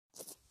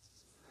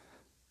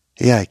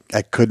Yeah,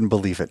 I couldn't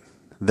believe it.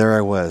 There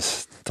I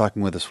was,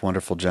 talking with this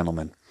wonderful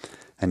gentleman,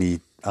 and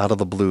he, out of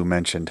the blue,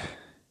 mentioned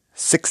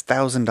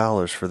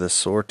 $6,000 for this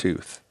sore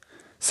tooth.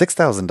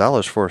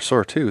 $6,000 for a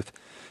sore tooth?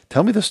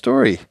 Tell me the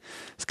story.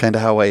 It's kind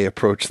of how I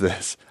approach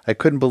this. I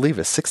couldn't believe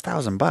it.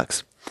 6,000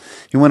 bucks.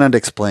 He went on to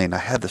explain, I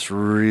had this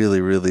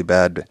really, really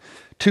bad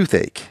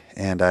toothache,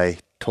 and I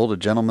told a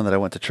gentleman that I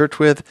went to church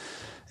with,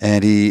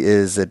 and he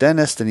is a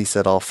dentist, and he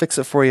said, I'll fix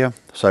it for you.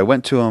 So I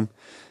went to him,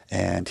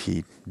 and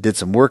he did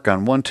some work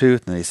on one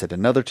tooth, and then he said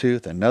another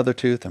tooth,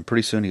 and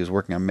pretty soon he was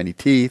working on many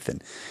teeth,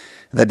 and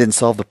that didn't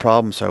solve the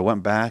problem. So I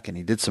went back, and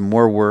he did some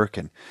more work,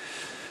 and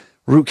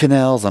root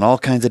canals, and all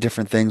kinds of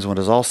different things. When it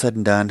was all said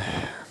and done,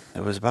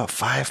 it was about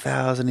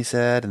 5,000, he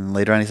said, and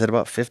later on he said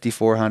about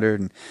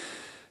 5,400, and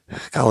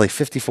golly,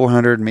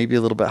 5,400, maybe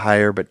a little bit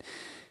higher, but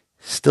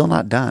still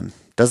not done.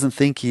 Doesn't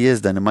think he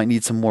is done. It might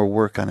need some more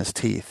work on his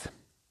teeth.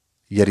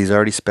 Yet he's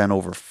already spent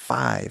over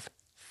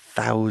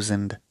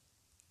 $5,000.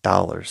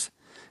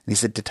 And he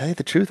said, to tell you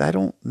the truth, I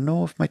don't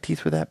know if my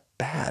teeth were that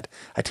bad.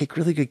 I take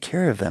really good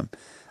care of them.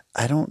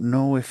 I don't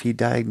know if he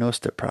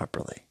diagnosed it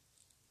properly.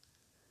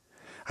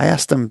 I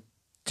asked him,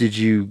 did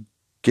you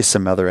get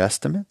some other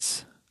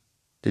estimates?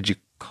 Did you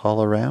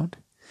call around?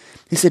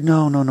 He said,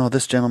 no.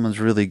 This gentleman's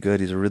really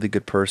good. He's a really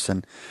good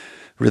person,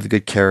 really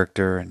good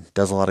character, and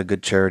does a lot of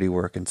good charity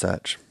work and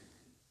such.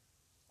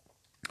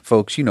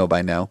 Folks, you know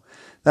by now,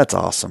 that's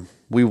awesome.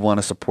 We want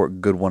to support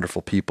good,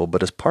 wonderful people,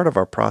 but as part of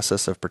our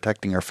process of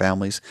protecting our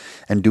families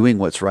and doing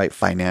what's right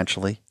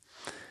financially,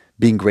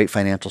 being great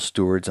financial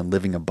stewards and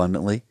living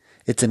abundantly,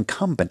 it's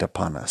incumbent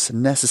upon us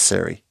and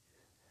necessary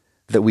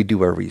that we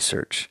do our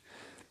research.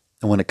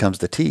 And when it comes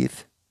to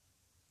teeth,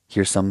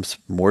 here's some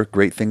more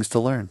great things to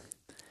learn.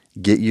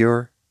 Get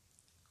your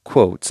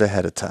quotes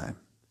ahead of time.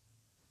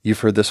 You've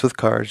heard this with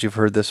cars, you've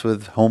heard this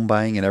with home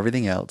buying and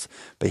everything else,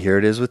 but here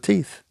it is with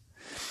teeth.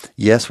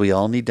 Yes, we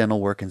all need dental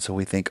work, and so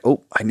we think,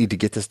 oh, I need to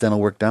get this dental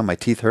work done. My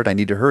teeth hurt. I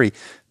need to hurry.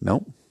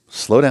 Nope.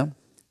 Slow down.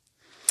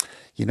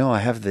 I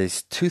have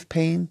this tooth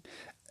pain.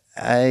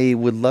 I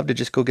would love to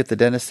just go get the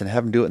dentist and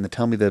have him do it and then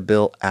tell me the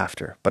bill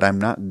after, but I'm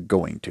not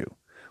going to.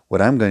 What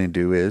I'm going to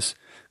do is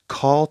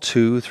call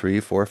 2,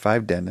 3, 4,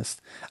 5 dentists.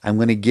 I'm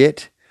going to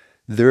get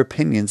their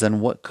opinions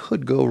on what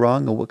could go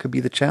wrong and what could be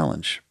the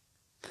challenge.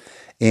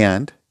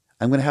 And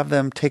I'm going to have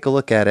them take a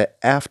look at it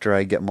after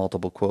I get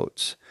multiple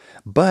quotes.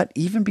 But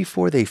even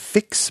before they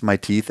fix my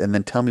teeth and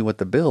then tell me what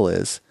the bill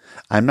is,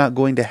 I'm not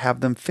going to have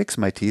them fix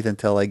my teeth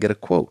until I get a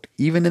quote,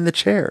 even in the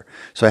chair.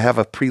 So I have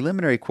a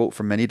preliminary quote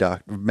from many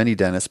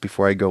dentists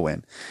before I go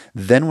in.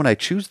 Then when I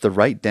choose the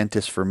right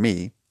dentist for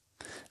me,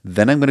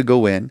 then I'm going to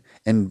go in,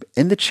 and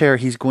in the chair,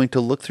 he's going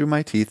to look through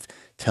my teeth,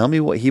 tell me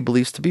what he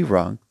believes to be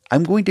wrong.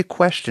 I'm going to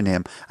question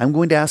him. I'm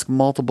going to ask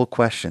multiple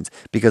questions,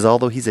 because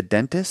although he's a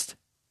dentist,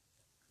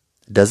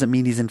 doesn't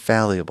mean he's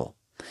infallible.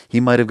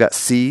 He might have got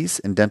C's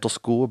in dental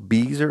school,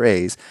 B's or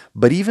A's,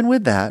 but even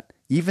with that,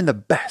 even the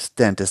best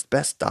dentists,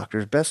 best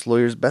doctors, best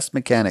lawyers, best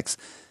mechanics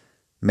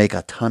make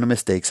a ton of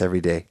mistakes every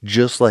day,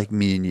 just like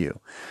me and you.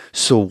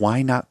 So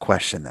why not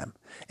question them?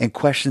 And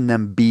question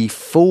them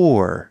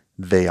before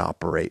they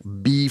operate,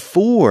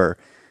 before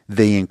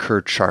they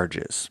incur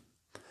charges.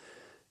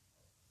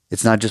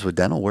 It's not just with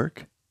dental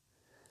work.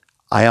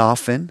 I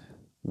often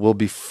will,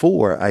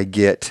 before I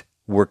get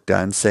work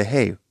done, say,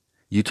 hey,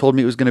 you told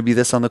me it was going to be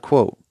this on the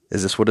quote.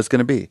 Is this what it's going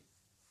to be?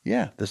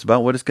 Yeah, this is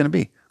about what it's going to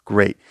be.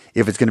 Great.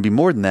 If it's going to be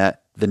more than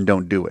that, then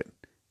don't do it.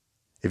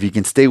 If you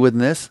can stay within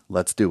this,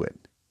 let's do it.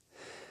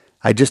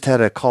 I just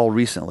had a call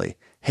recently.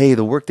 Hey,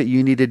 the work that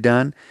you needed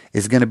done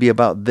is going to be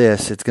about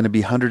this. It's going to be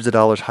hundreds of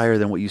dollars higher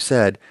than what you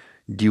said.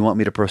 Do you want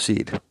me to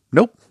proceed?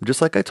 Nope.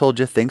 Just like I told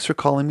you. Thanks for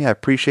calling me. I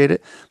appreciate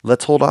it.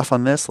 Let's hold off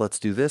on this. Let's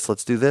do this.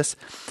 Let's do this.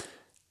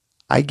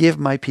 I give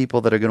my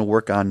people that are going to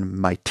work on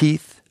my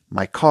teeth,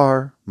 my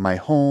car, my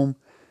home,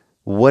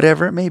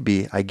 whatever it may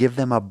be, I give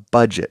them a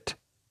budget.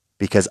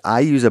 Because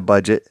I use a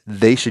budget,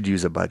 they should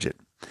use a budget.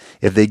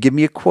 If they give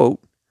me a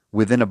quote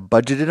within a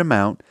budgeted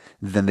amount,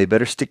 then they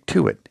better stick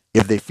to it.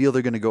 If they feel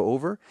they're going to go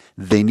over,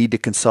 they need to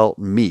consult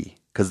me,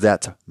 because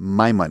that's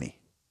my money.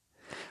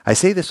 I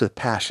say this with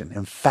passion,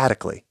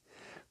 emphatically,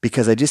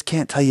 because I just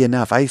can't tell you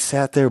enough. I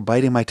sat there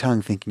biting my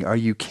tongue thinking, are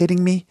you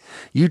kidding me?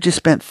 You just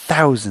spent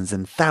thousands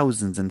and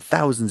thousands and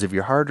thousands of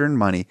your hard-earned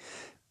money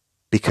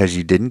because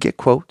you didn't get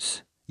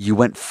quotes. You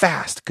went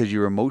fast because you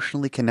were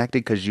emotionally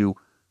connected because you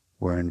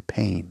were in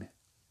pain.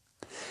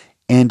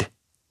 And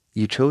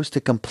you chose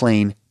to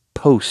complain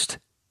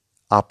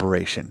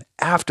post-operation,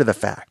 after the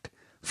fact,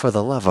 for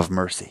the love of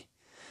mercy.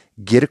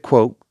 Get a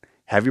quote,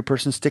 have your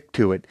person stick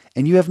to it,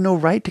 and you have no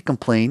right to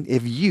complain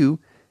if you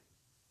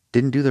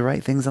didn't do the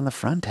right things on the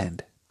front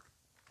end.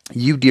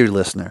 You, dear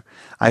listener,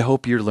 I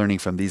hope you're learning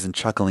from these and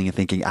chuckling and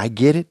thinking, I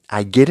get it,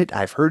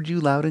 I've heard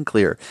you loud and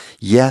clear.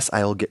 Yes,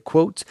 I will get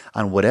quotes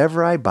on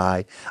whatever I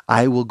buy.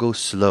 I will go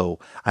slow.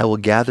 I will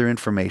gather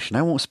information.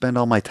 I won't spend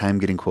all my time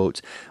getting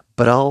quotes,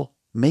 but I'll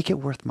make it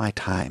worth my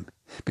time.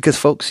 Because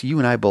folks, you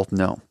and I both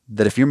know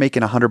that if you're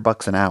making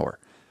 $100 an hour,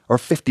 or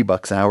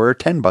 $50 an hour, or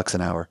 $10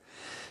 an hour,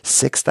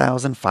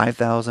 6,000,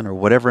 5,000, or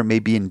whatever it may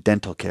be in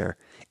dental care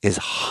is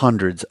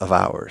hundreds of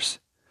hours.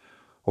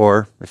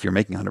 Or if you're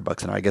making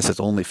 $100 an hour, I guess it's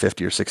only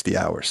 50 or 60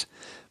 hours.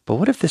 But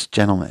what if this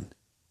gentleman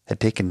had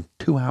taken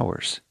 2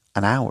 hours,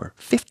 an hour,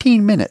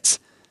 15 minutes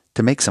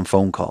to make some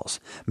phone calls?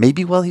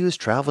 Maybe while he was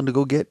traveling to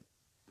go get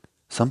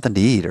something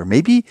to eat, or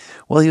maybe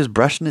while he was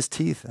brushing his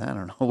teeth, I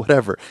don't know,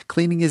 whatever,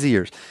 cleaning his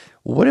ears.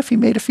 What if he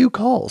made a few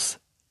calls?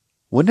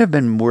 Wouldn't it have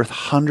been worth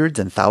hundreds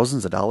and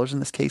thousands of dollars in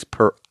this case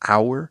per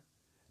hour?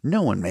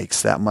 No one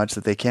makes that much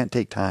that they can't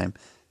take time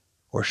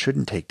or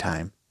shouldn't take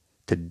time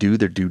to do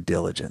their due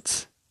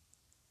diligence.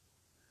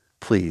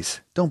 Please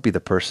don't be the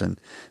person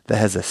that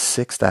has a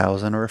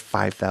 $6,000 or a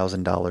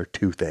 $5,000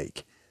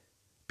 toothache,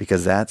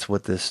 because that's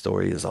what this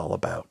story is all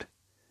about.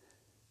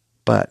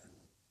 But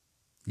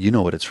you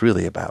know what it's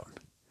really about.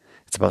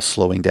 It's about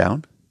slowing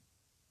down,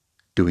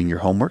 doing your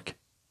homework,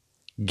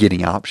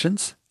 getting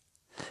options,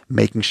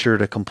 making sure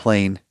to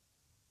complain,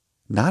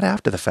 not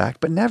after the fact,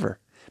 but never.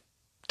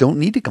 Don't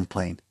need to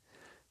complain.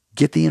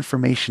 Get the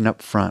information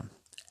up front.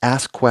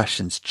 Ask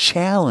questions.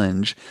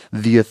 Challenge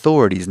the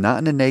authorities, not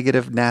in a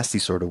negative, nasty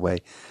sort of way,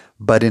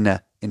 but in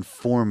a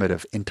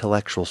informative,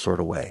 intellectual sort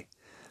of way.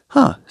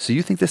 Huh, so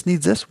you think this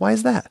needs this? Why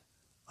is that?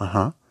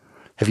 Uh-huh.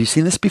 Have you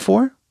seen this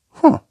before?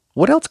 Huh,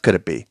 what else could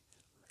it be?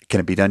 Can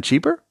it be done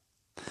cheaper?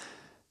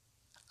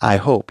 I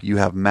hope you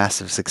have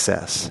massive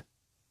success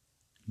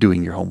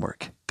doing your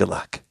homework. Good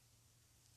luck.